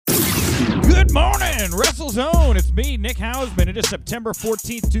Good morning, WrestleZone. It's me, Nick Hausman. It is September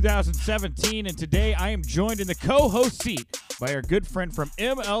 14th, 2017, and today I am joined in the co-host seat by our good friend from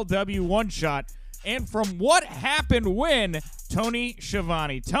MLW One-Shot and from What Happened When, Tony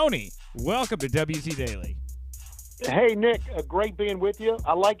Schiavone. Tony, welcome to WC Daily. Hey, Nick, great being with you.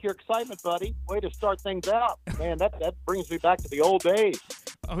 I like your excitement, buddy. Way to start things out. Man, that brings me back to the old days.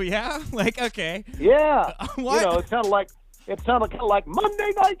 Oh, yeah? Okay. Yeah. What? You know, it sounded kind of like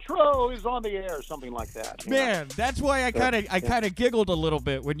Monday Nitro is on the air, or something like that. Man, that's why I kind of giggled a little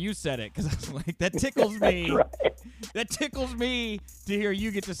bit when you said it, because I was like, that tickles me. That's right. That tickles me to hear you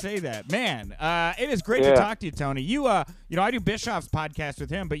get to say that. Man, it is great to talk to you, Tony. You I do Bischoff's podcast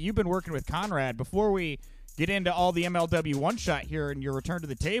with him, but you've been working with Conrad. Before we get into all the MLW One-Shot here and your return to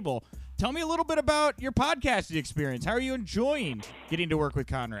the table, tell me a little bit about your podcasting experience. How are you enjoying getting to work with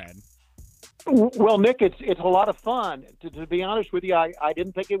Conrad? Well, Nick, it's a lot of fun. To be honest with you, I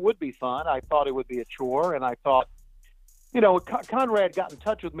didn't think it would be fun. I thought it would be a chore, and I thought, Conrad got in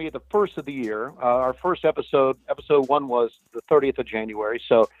touch with me at the first of the year. Our first episode 1 was the 30th of January.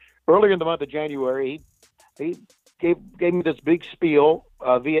 So earlier in the month of January, he gave me this big spiel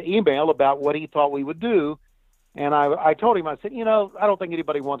via email about what he thought we would do. And I told him, I said, I don't think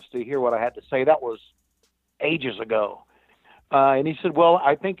anybody wants to hear what I had to say. That was ages ago. And he said, well,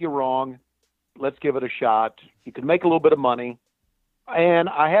 I think you're wrong. Let's give it a shot. You can make a little bit of money. And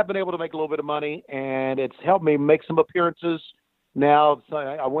I have been able to make a little bit of money, and it's helped me make some appearances. Now,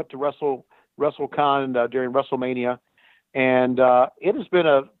 I went to WrestleCon during WrestleMania, and it has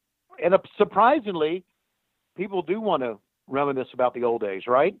been surprisingly, people do want to reminisce about the old days,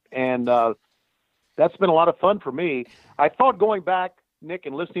 right? And that's been a lot of fun for me. I thought going back, Nick,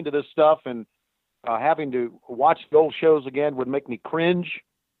 and listening to this stuff and having to watch the old shows again would make me cringe.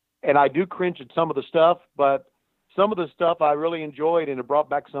 And I do cringe at some of the stuff, but some of the stuff I really enjoyed, and it brought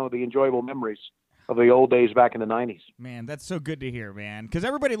back some of the enjoyable memories of the old days back in the 90s. Man, that's so good to hear, man, because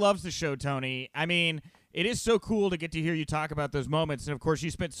everybody loves the show, Tony. I mean, it is so cool to get to hear you talk about those moments, and, of course, you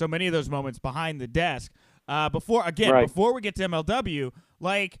spent so many of those moments behind the desk. Before we get to MLW,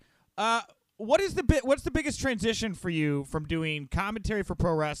 what's the biggest transition for you from doing commentary for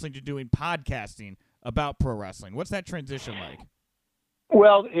pro wrestling to doing podcasting about pro wrestling? What's that transition like?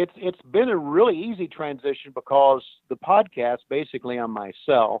 Well, it's been a really easy transition because the podcast, basically I'm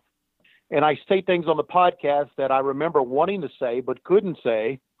myself, and I say things on the podcast that I remember wanting to say but couldn't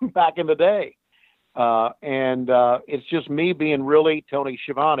say back in the day. And it's just me being really Tony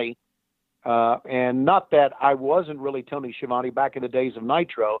Schiavone. And not that I wasn't really Tony Schiavone back in the days of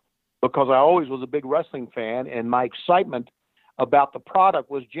Nitro, because I always was a big wrestling fan, and my excitement about the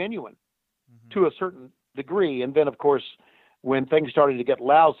product was genuine to a certain degree. And then, of course, when things started to get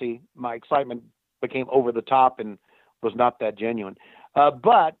lousy, my excitement became over the top and was not that genuine.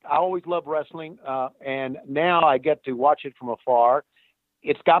 But I always loved wrestling, and now I get to watch it from afar.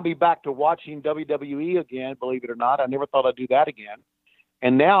 It's got me back to watching WWE again, believe it or not. I never thought I'd do that again.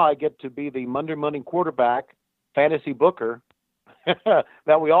 And now I get to be the Monday morning quarterback, fantasy booker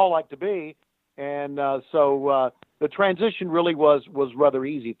that we all like to be. And so the transition really was rather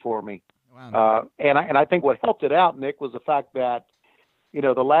easy for me. Wow. And I think what helped it out, Nick, was the fact that,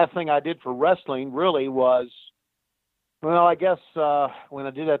 the last thing I did for wrestling really was, well, I guess when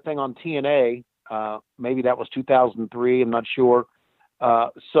I did that thing on TNA, maybe that was 2003, I'm not sure.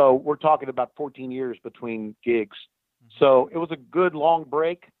 So we're talking about 14 years between gigs. Mm-hmm. So it was a good long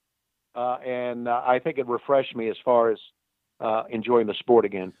break, and I think it refreshed me as far as enjoying the sport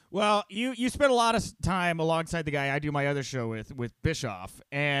again. Well, you spent a lot of time alongside the guy I do my other show with Bischoff,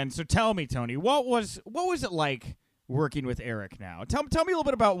 and so tell me, Tony, what was it like working with Eric? Now, tell me a little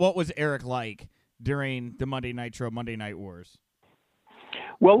bit about what was Eric like during the Monday Night Wars.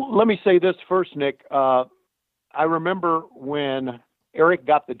 Well, let me say this first, Nick. I remember when Eric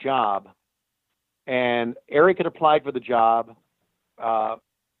got the job, and Eric had applied for the job to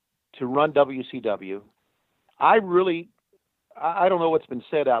run WCW. I don't know what's been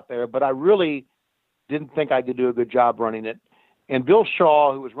said out there, but I really didn't think I could do a good job running it. And Bill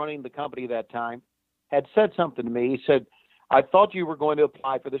Shaw, who was running the company at that time, had said something to me. He said, I thought you were going to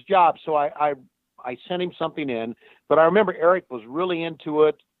apply for this job. So I sent him something in. But I remember Eric was really into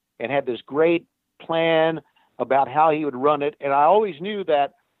it and had this great plan about how he would run it. And I always knew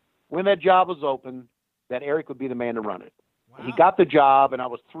that when that job was open, that Eric would be the man to run it. Wow. He got the job, and I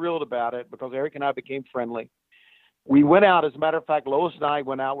was thrilled about it because Eric and I became friendly. We went out, as a matter of fact, Lois and I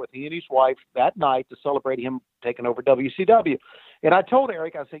went out with he and his wife that night to celebrate him taking over WCW. And I told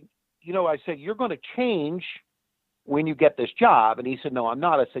Eric, I said, you're going to change when you get this job. And he said, no, I'm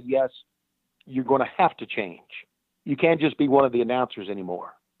not. I said, yes, you're going to have to change. You can't just be one of the announcers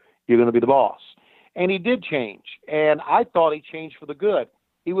anymore. You're going to be the boss. And he did change. And I thought he changed for the good.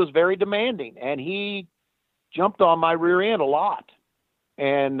 He was very demanding, and he jumped on my rear end a lot.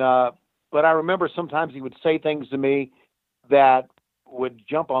 And but I remember sometimes he would say things to me that would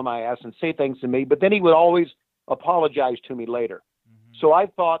jump on my ass and say things to me, but then he would always apologize to me later. Mm-hmm. So I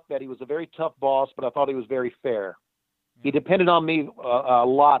thought that he was a very tough boss, but I thought he was very fair. Yeah. He depended on me a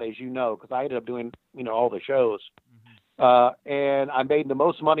lot, as you know, because I ended up doing, all the shows. Mm-hmm. And I made the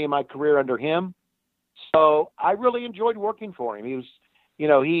most money in my career under him. So I really enjoyed working for him. He was,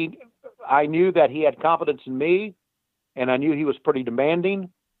 I knew that he had confidence in me, and I knew he was pretty demanding.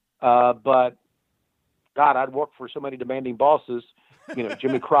 But God, I'd worked for so many demanding bosses,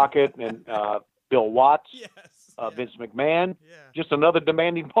 Jimmy Crockett and Bill Watts, Vince McMahon, just another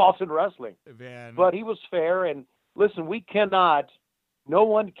demanding boss in wrestling. Man. But he was fair. And listen, no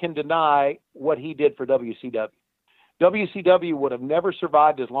one can deny what he did for WCW. WCW would have never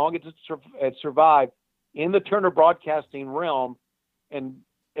survived as long as it survived in the Turner Broadcasting realm, and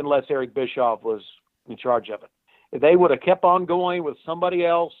unless Eric Bischoff was in charge of it. If they would have kept on going with somebody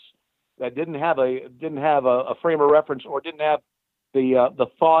else that didn't have a frame of reference, or didn't have the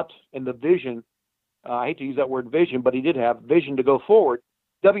thought and the vision. I hate to use that word vision, but he did have vision to go forward.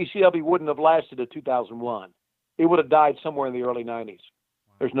 WCW wouldn't have lasted to 2001. It would have died somewhere in the early 90s.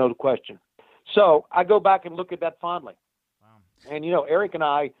 Wow. There's no question. So I go back and look at that fondly. Wow. And Eric and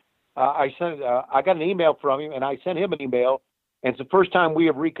I got an email from him, and I sent him an email, and it's the first time we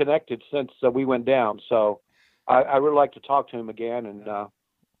have reconnected since we went down. So I really like to talk to him again, and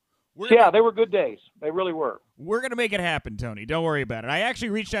they were good days. They really were. We're gonna make it happen, Tony. Don't worry about it. I actually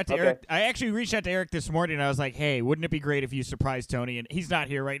reached out to Eric. I actually reached out to Eric this morning, and I was like, "Hey, wouldn't it be great if you surprised Tony?" And he's not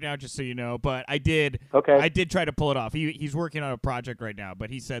here right now, just so you know. But I did. Okay. I did try to pull it off. He's working on a project right now,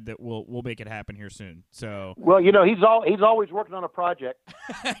 but he said that we'll make it happen here soon. So. Well, he's always working on a project.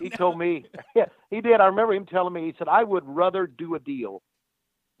 He told me. Yeah, he did. I remember him telling me. He said, "I would rather do a deal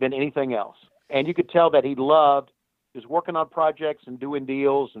than anything else," and you could tell that he loved just working on projects and doing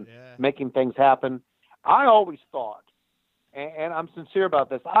deals and making things happen. I always thought, and I'm sincere about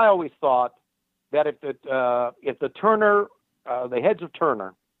this, I always thought that if the Turner, the heads of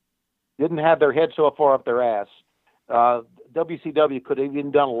Turner, didn't have their head so far up their ass, WCW could have even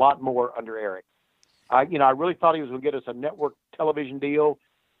done a lot more under Eric. I really thought he was going to get us a network television deal,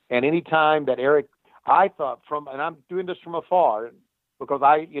 and any time that Eric, I thought and I'm doing this from afar because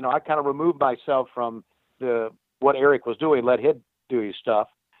I kind of removed myself from what Eric was doing, let him do his stuff.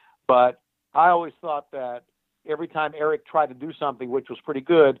 But I always thought that every time Eric tried to do something, which was pretty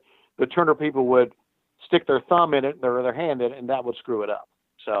good, the Turner people would stick their thumb in it, or their hand in it, and that would screw it up.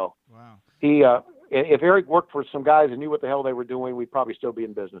 So wow. If Eric worked for some guys and knew what the hell they were doing, we'd probably still be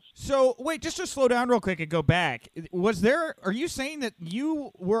in business. So wait, just to slow down real quick and go back, are you saying that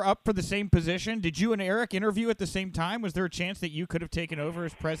you were up for the same position? Did you and Eric interview at the same time? Was there a chance that you could have taken over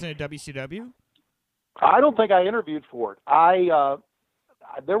as president of WCW? I don't think I interviewed for it.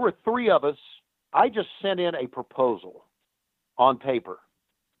 There were three of us. I just sent in a proposal on paper,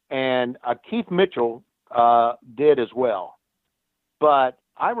 and Keith Mitchell did as well. But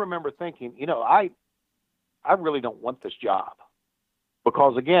I remember thinking, I really don't want this job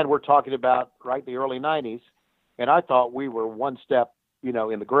because, again, we're talking about the early 90s, and I thought we were one step, in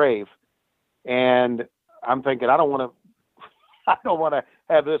the grave. And I'm thinking, I don't want to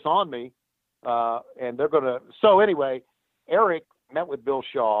have this on me. And they're going to. So anyway, Eric met with Bill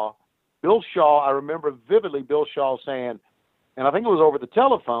Shaw. Bill Shaw, I remember vividly Bill Shaw saying, and I think it was over the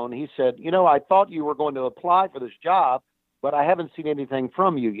telephone, he said, I thought you were going to apply for this job, but I haven't seen anything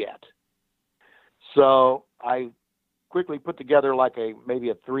from you yet. So I quickly put together maybe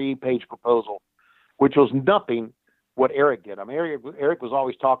a 3-page proposal, which was nothing what Eric did. I mean, Eric was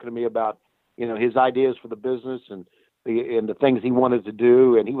always talking to me about, his ideas for the business and the things he wanted to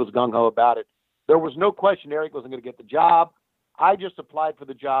do, and he was gung-ho about it. There was no question Eric wasn't going to get the job. I just applied for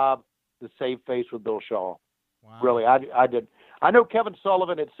the job to save face with Bill Shaw. Wow. Really, I did. I know Kevin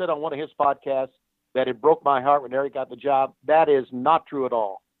Sullivan had said on one of his podcasts that it broke my heart when Eric got the job. That is not true at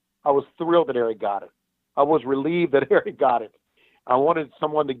all. I was thrilled that Eric got it. I was relieved that Eric got it. I wanted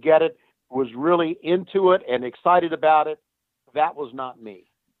someone to get it, was really into it and excited about it. That was not me.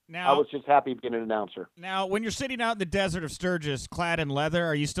 Now, I was just happy being an announcer. Now, when you're sitting out in the desert of Sturgis, clad in leather,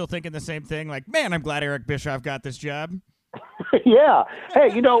 are you still thinking the same thing? Like, man, I'm glad Eric Bischoff got this job. Yeah. Hey,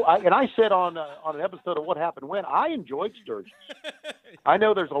 and I said on an episode of What Happened When, I enjoyed Sturgis. I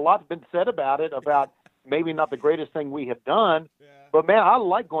know there's a lot been said about it, about maybe not the greatest thing we have done, but man, I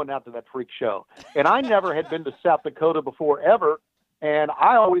like going out to that freak show. And I never had been to South Dakota before ever, and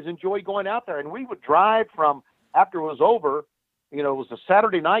I always enjoyed going out there. And we would drive from, after it was over, it was a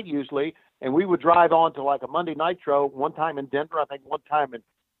Saturday night usually, and we would drive on to like a Monday Nitro, one time in Denver, I think one time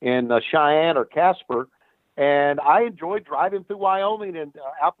in Cheyenne or Casper. And I enjoyed driving through Wyoming and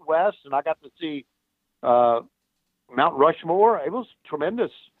out west, and I got to see Mount Rushmore. It was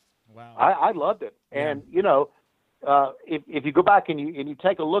tremendous. Wow. I loved it. Yeah. And, if you go back and you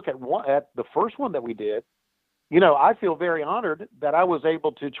take a look at the first one that we did, I feel very honored that I was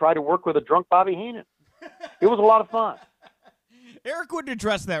able to try to work with a drunk Bobby Heenan. It was a lot of fun. Eric wouldn't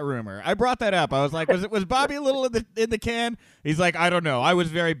address that rumor. I brought that up. I was like, was Bobby a little in the can? He's like, I don't know. I was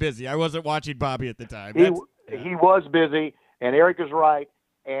very busy. I wasn't watching Bobby at the time. He was busy, and Eric is right.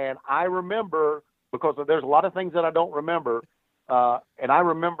 And I remember, because there's a lot of things that I don't remember, and I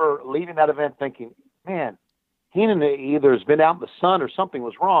remember leaving that event thinking, man, Heenan either has been out in the sun or something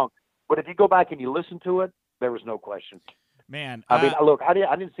was wrong. But if you go back and you listen to it, there was no question. Man. I mean, look, I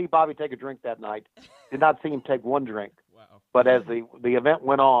didn't see Bobby take a drink that night. Did not see him take one drink. Wow. But as the event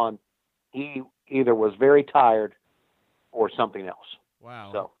went on, he either was very tired or something else.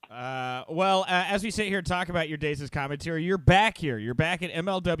 Wow. So, as we sit here and talk about your days as commentary, you're back here. You're back at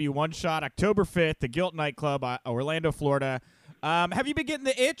MLW One-Shot, October 5th, the Gilt Nightclub, Orlando, Florida. Have you been getting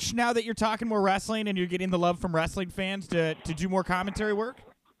the itch now that you're talking more wrestling and you're getting the love from wrestling fans to do more commentary work?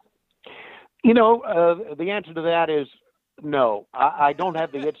 The answer to that is no. I don't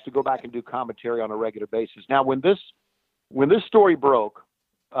have the itch to go back and do commentary on a regular basis. Now, when this story broke,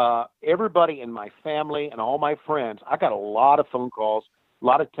 everybody in my family and all my friends, I got a lot of phone calls, a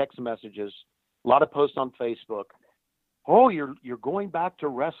lot of text messages, a lot of posts on Facebook. Oh, you're going back to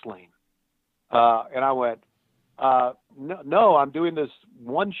wrestling. And I went, no, I'm doing this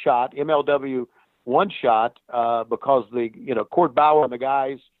One-Shot, MLW One-Shot, because Court Bauer and the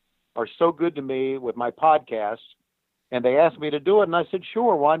guys are so good to me with my podcast, and they asked me to do it, and I said,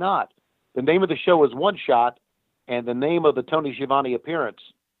 sure, why not? The name of the show is One-Shot, and the name of the Tony Schiavone appearance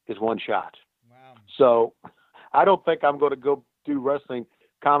is One-Shot. Wow. So I don't think I'm going to go do wrestling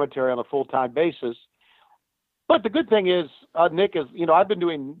commentary on a full-time basis. But the good thing is, Nick, is, I've been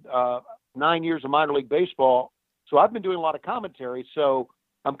doing 9 years of minor league baseball, so I've been doing a lot of commentary. So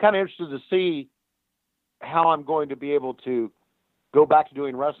I'm kind of interested to see how I'm going to be able to go back to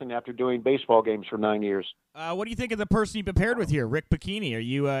doing wrestling after doing baseball games for 9 years. What do you think of the person you prepared with here, Rick Bocchini? Are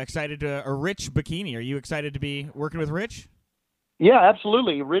you excited or Rich Bocchini? Are you excited to be working with Rich? Yeah,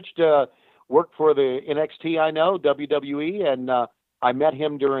 absolutely. Rich worked for the NXT, I know, WWE, and I met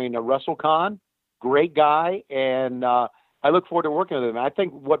him during a WrestleCon. Great guy, and I look forward to working with him. I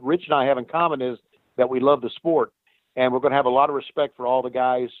think what Rich and I have in common is that we love the sport, and we're going to have a lot of respect for all the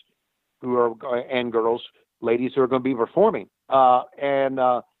guys and girls, ladies who are going to be performing. I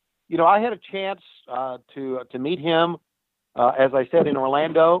had a chance to meet him, as I said, in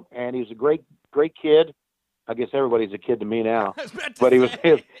Orlando, and he was a great kid. I guess everybody's a kid to me now, but he's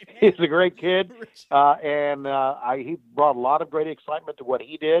a great kid, and he brought a lot of great excitement to what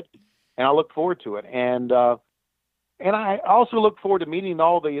he did, and I look forward to it. And I also look forward to meeting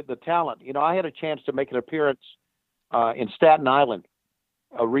all the talent. I had a chance to make an appearance in Staten Island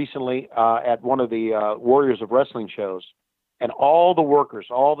recently at one of the Warriors of Wrestling shows. And all the workers,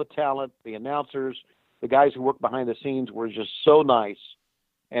 all the talent, the announcers, the guys who work behind the scenes were just so nice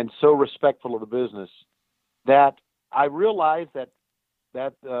and so respectful of the business that I realized that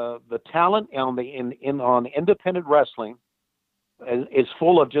the talent on independent wrestling is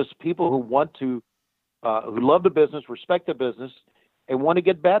full of just people who want to, who love the business, respect the business, and want to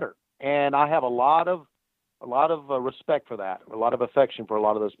get better. And I have a lot of respect for that, a lot of affection for a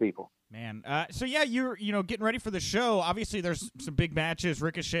lot of those people. Man, so yeah, you're getting ready for the show. Obviously, there's some big matches.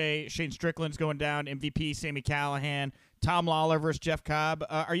 Ricochet, Shane Strickland's going down. MVP, Sami Callihan, Tom Lawler versus Jeff Cobb.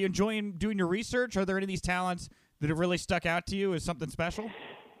 Are you enjoying doing your research? Are there any of these talents that have really stuck out to you as something special?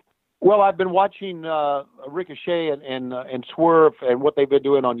 Well, I've been watching Ricochet and Swerve and what they've been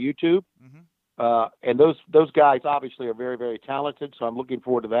doing on YouTube, and those guys obviously are very, very talented. So I'm looking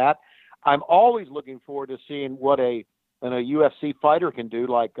forward to that. I'm always looking forward to seeing what a UFC fighter can do,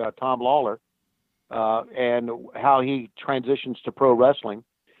 like Tom Lawler, and how he transitions to pro wrestling.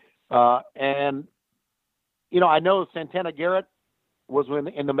 And I know Santana Garrett was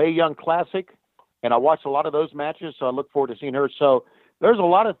in the Mae Young Classic, and I watched a lot of those matches, so I look forward to seeing her. So there's a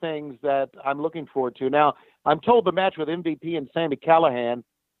lot of things that I'm looking forward to. Now, I'm told the match with MVP and Sami Callihan,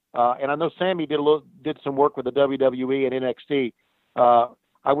 and I know Sami did some work with the WWE and NXT.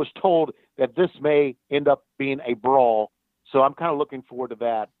 I was told that this may end up being a brawl, so I'm kind of looking forward to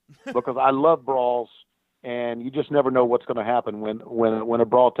that because I love brawls, and you just never know what's going to happen when a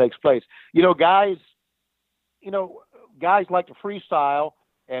brawl takes place. Guys like to freestyle,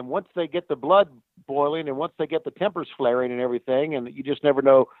 and once they get the blood boiling, and once they get the tempers flaring and everything, and you just never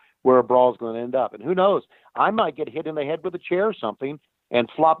know where a brawl is going to end up. And who knows? I might get hit in the head with a chair or something and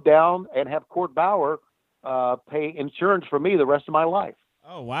flop down and have Court Bauer pay insurance for me the rest of my life.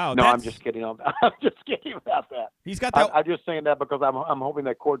 Oh, wow. No, I'm just kidding. I'm just kidding about that. He's got that. I'm just saying that because I'm hoping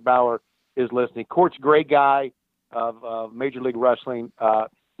that Court Bauer is listening. Court's a great guy of Major League Wrestling.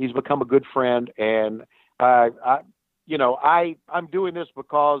 He's become a good friend, and I'm doing this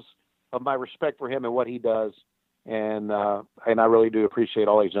because of my respect for him and what he does, and I really do appreciate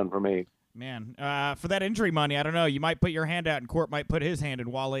all he's done for me. Man, for that injury money, I don't know. You might put your hand out, and Court might put his hand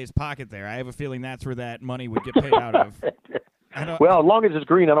in Wale's pocket there. I have a feeling that's where that money would get paid out of. Well, as long as it's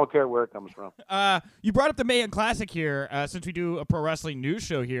green, I don't care where it comes from. You brought up the Mae Young Classic here, since we do a pro wrestling news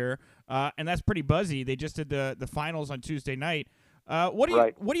show here, and that's pretty buzzy. They just did the finals on Tuesday night. What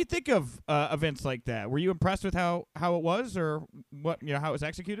do you think of events like that? Were you impressed with how it was, or how it was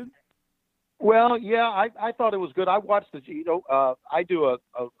executed? Well, yeah, I thought it was good. I watched I do a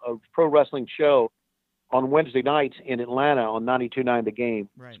pro wrestling show on Wednesday nights in Atlanta on 92.9 The Game,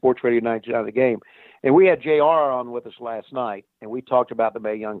 right. Sports Radio 92.9 The Game. And we had JR on with us last night, and we talked about the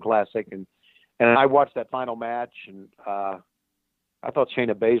Mae Young Classic, and I watched that final match, and I thought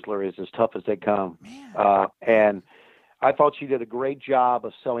Shayna Baszler is as tough as they come. And I thought she did a great job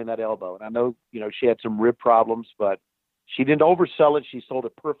of selling that elbow. And I know, she had some rib problems, but she didn't oversell it. She sold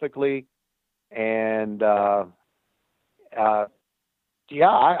it perfectly. And, I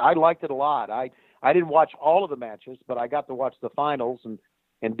liked it a lot. I didn't watch all of the matches, but I got to watch the finals and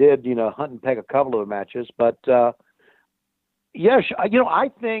did, hunt and peg a couple of the matches. But, I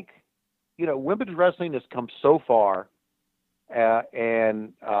think, women's wrestling has come so far.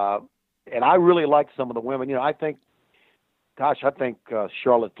 And I really like some of the women. I think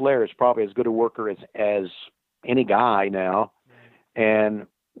Charlotte Flair is probably as good a worker as any guy now. And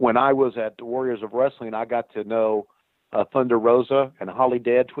when I was at the Warriors of Wrestling, I got to know Thunder Rosa and Holly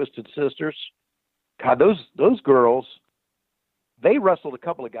Dead, Twisted Sisters. God, those girls, they wrestled a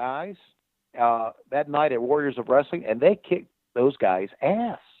couple of guys that night at Warriors of Wrestling, and they kicked those guys'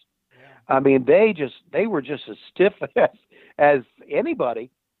 ass. Yeah. I mean, they were just as stiff as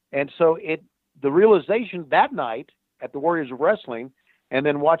anybody. And so the realization that night at the Warriors of Wrestling, and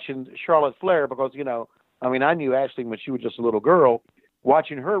then watching Charlotte Flair, because, I knew Ashley when she was just a little girl,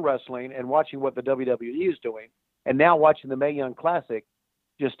 watching her wrestling and watching what the WWE is doing, and now watching the Mae Young Classic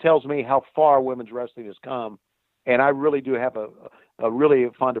just tells me how far women's wrestling has come. And I really do have a really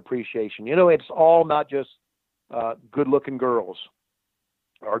fond appreciation. It's all not just good-looking girls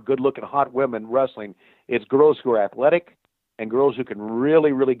or good-looking hot women wrestling. It's girls who are athletic and girls who can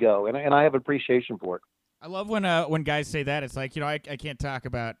really, really go. And I have appreciation for it. I love when guys say that. It's like, I can't talk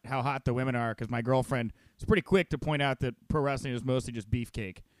about how hot the women are because my girlfriend is pretty quick to point out that pro wrestling is mostly just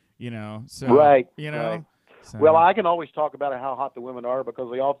beefcake, So, right. Right. So. Well, I can always talk about how hot the women are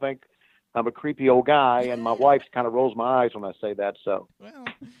because they all think I'm a creepy old guy, and my wife kind of rolls my eyes when I say that. So, well,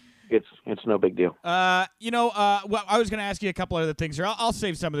 it's no big deal. Well, I was going to ask you a couple other things here. I'll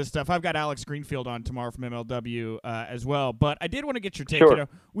save some of this stuff. I've got Alex Greenfield on tomorrow from MLW as well, but I did want to get your take. Sure.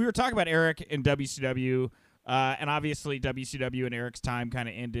 We were talking about Eric and WCW, and obviously WCW and Eric's time kind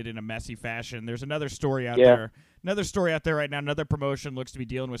of ended in a messy fashion. There's another story out there. Another story out there right now. Another promotion looks to be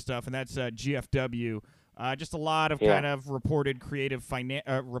dealing with stuff, and that's GFW. Just a lot of kind of reported creative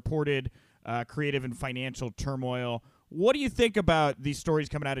and financial turmoil. What do you think about these stories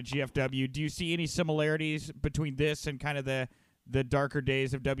coming out of GFW? Do you see any similarities between this and kind of the darker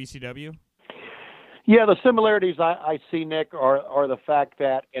days of WCW? Yeah, the similarities I see, Nick, are the fact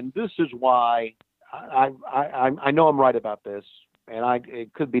that, and this is why I know I'm right about this, and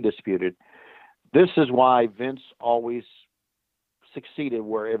it could be disputed. This is why Vince always succeeded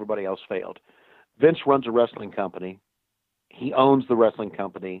where everybody else failed. Vince runs a wrestling company. He owns the wrestling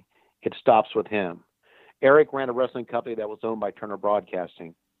company. It stops with him. Eric ran a wrestling company that was owned by Turner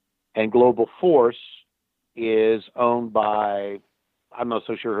Broadcasting. And Global Force is owned by, I'm not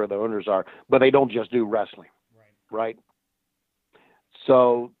so sure who the owners are, but they don't just do wrestling. Right?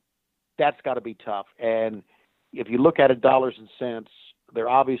 So that's got to be tough. And if you look at it dollars and cents, they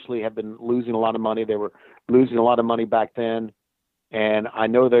obviously have been losing a lot of money. They were losing a lot of money back then. And I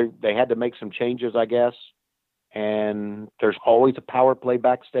know they had to make some changes, I guess. And there's always a power play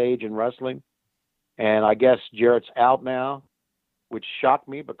backstage in wrestling. And I guess Jarrett's out now, which shocked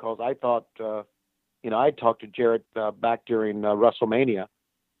me because I thought, I talked to Jarrett back during WrestleMania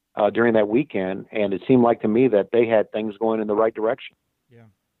during that weekend, and it seemed like to me that they had things going in the right direction. Yeah.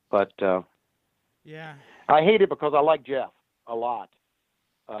 But I hate it because I like Jeff a lot,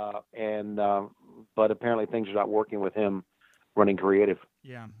 but apparently things are not working with him running creative.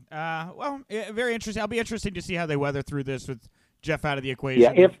 Yeah. Well, very interesting. I'll be interesting to see how they weather through this with Jeff out of the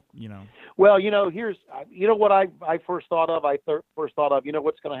equation. Yeah. Well, here's what I first thought of. First thought of,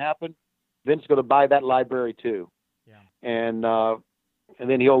 what's going to happen? Vince's going to buy that library too. Yeah. And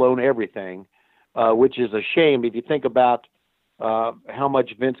then he'll own everything, which is a shame if you think about how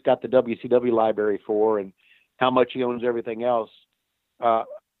much Vince got the WCW library for and how much he owns everything else.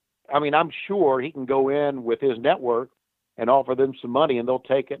 I'm sure he can go in with his network and offer them some money, and they'll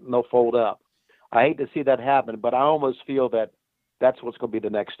take it and they'll fold up. I hate to see that happen, but I almost feel that that's what's going to be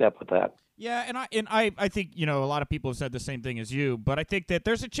the next step with that. Yeah, and I think, a lot of people have said the same thing as you, but I think that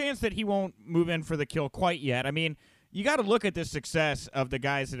there's a chance that he won't move in for the kill quite yet. I mean, you got to look at the success of the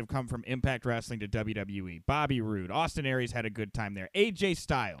guys that have come from Impact Wrestling to WWE. Bobby Roode, Austin Aries had a good time there. AJ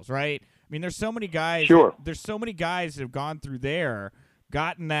Styles, right? I mean, there's so many guys. Sure. There's so many guys that have gone through there,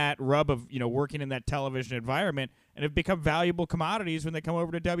 gotten that rub of, working in that television environment, and have become valuable commodities when they come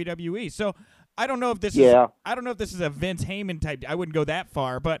over to WWE. So I don't know if this is a Vince Heyman type. I wouldn't go that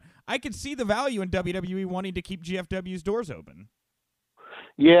far, but I could see the value in WWE wanting to keep GFW's doors open.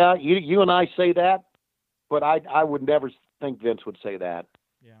 Yeah, you and I say that, but I would never think Vince would say that.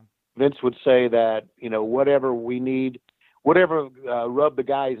 Yeah. Vince would say that, whatever we need, whatever rub the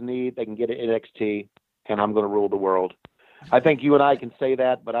guys need, they can get it at NXT, and I'm going to rule the world. I think you and I can say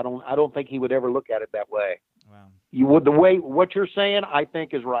that, but I don't think he would ever look at it that way. Wow. What you're saying, I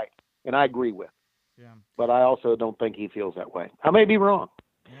think is right, and I agree with. Yeah. But I also don't think he feels that way. I may be wrong.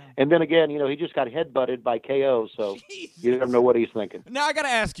 Yeah. And then again, he just got headbutted by KO, so Jesus. You never know what he's thinking. Now I got to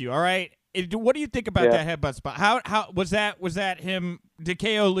ask you, all right? What do you think about that headbutt spot? How was that him? Did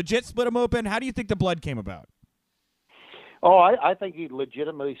KO legit split him open? How do you think the blood came about? Oh, I think he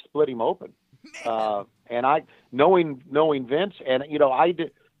legitimately split him open. And knowing Vince, and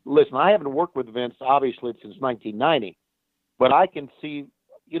listen, I haven't worked with Vince obviously since 1990, but I can see,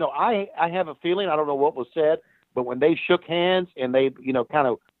 I have a feeling, I don't know what was said, but when they shook hands and they, kind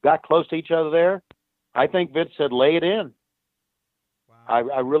of got close to each other there, I think Vince said, lay it in. Wow.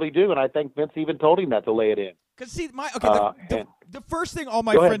 I really do. And I think Vince even told him that to lay it in. Cause see, the first thing all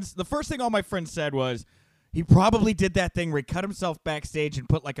my friends said was, he probably did that thing where he cut himself backstage and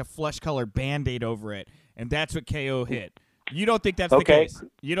put like a flesh-colored Band-Aid over it, and that's what KO hit. You don't think that's the case?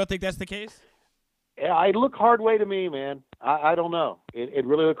 You don't think that's the case? Yeah, it looked hard way to me, man. I don't know. It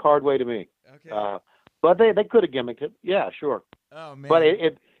really looked hard way to me. Okay. But they could have gimmicked it. Yeah, sure. Oh man. But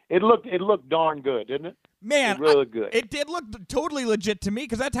it looked darn good, didn't it? Man, it really looked good. It did look totally legit to me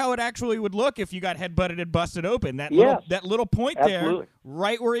because that's how it actually would look if you got headbutted and busted open. That little point absolutely. There,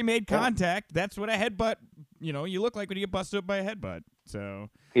 right where he made contact, that's what a headbutt, you look like when you get busted up by a headbutt. So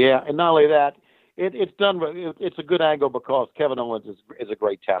yeah, and not only that, it's done. It's a good angle because Kevin Owens is a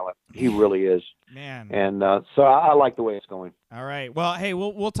great talent. He really is. Man. And so I like the way it's going. All right. Well, hey,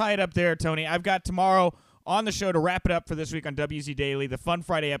 we'll tie it up there, Tony. I've got tomorrow on the show to wrap it up for this week on WZ Daily, the Fun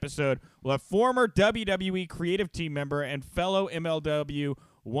Friday episode. We'll have former WWE creative team member and fellow MLW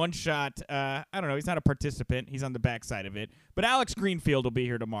One-Shot. I don't know. He's not a participant. He's on the backside of it. But Alex Greenfield will be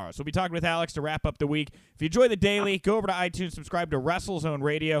here tomorrow. So we'll be talking with Alex to wrap up the week. If you enjoy the Daily, go over to iTunes, subscribe to WrestleZone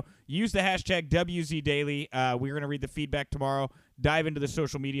Radio. Use the hashtag WZ Daily. We're going to read the feedback tomorrow. Dive into the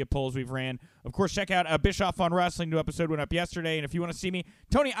social media polls we've ran. Of course, check out Bischoff on Wrestling. New episode went up yesterday. And if you want to see me,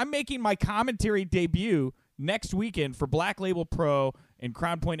 Tony, I'm making my commentary debut next weekend for Black Label Pro in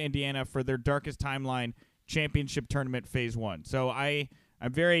Crown Point, Indiana for their Darkest Timeline Championship Tournament Phase 1. So I'm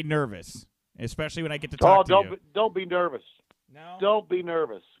very nervous, especially when I get to talk to you. Don't be nervous. No? Don't be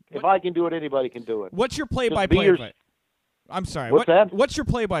nervous. If I can do it, anybody can do it. What's your play-by-play advice? I'm sorry. What's that? What's your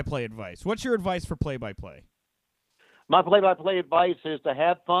play-by-play advice? What's your advice for play-by-play? My play-by-play advice is to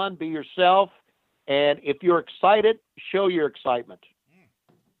have fun, be yourself, and if you're excited, show your excitement.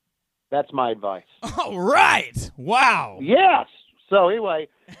 That's my advice. All right. Wow. Yes. So anyway,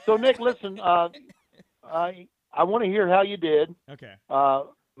 Nick, listen, I want to hear how you did. Okay.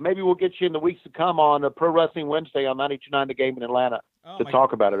 Maybe we'll get you in the weeks to come on Pro Wrestling Wednesday on 92.9 The Game in Atlanta to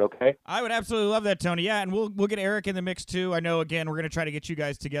talk about it, okay? I would absolutely love that, Tony. Yeah, and we'll get Eric in the mix, too. I know, again, we're going to try to get you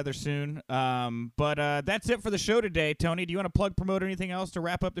guys together soon. But that's it for the show today. Tony, do you want to promote anything else to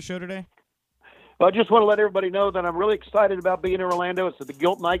wrap up the show today? Well, I just want to let everybody know that I'm really excited about being in Orlando. It's at the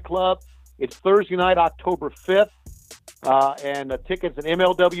Gilt Nightclub. It's Thursday night, October 5th. And the tickets at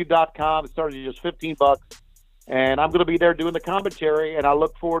MLW.com. It starts at just $15. And I'm going to be there doing the commentary, and I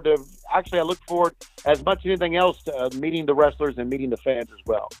look forward as much as anything else to meeting the wrestlers and meeting the fans as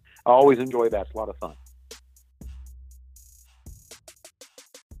well. I always enjoy that. It's a lot of fun.